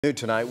New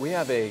tonight, we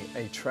have a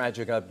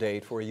tragic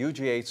update for a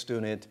UGA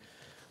student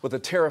with a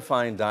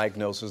terrifying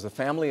diagnosis. The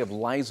family of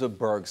Liza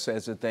Burke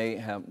says that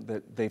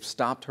they've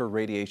stopped her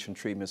radiation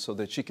treatment so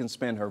that she can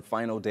spend her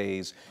final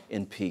days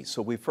in peace.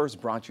 So we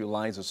first brought you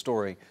Liza's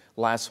story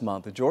last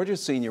month. The Georgia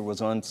senior was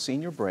on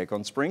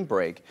spring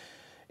break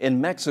in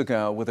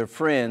Mexico with her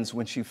friends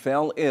when she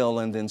fell ill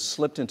and then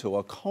slipped into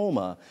a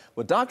coma.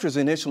 Well, doctors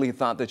initially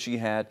thought that she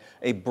had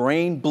a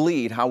brain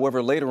bleed.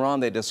 However, later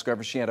on they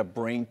discovered she had a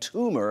brain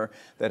tumor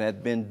that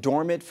had been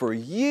dormant for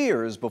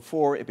years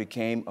before it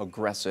became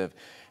aggressive.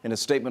 In a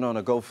statement on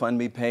a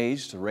GoFundMe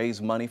page to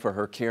raise money for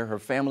her care, her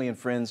family and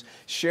friends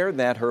shared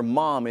that her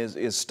mom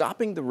is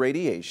stopping the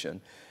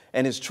radiation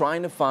and is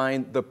trying to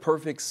find the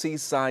perfect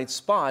seaside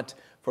spot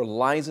for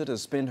Liza to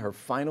spend her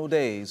final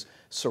days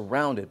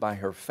surrounded by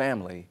her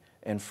family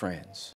and friends.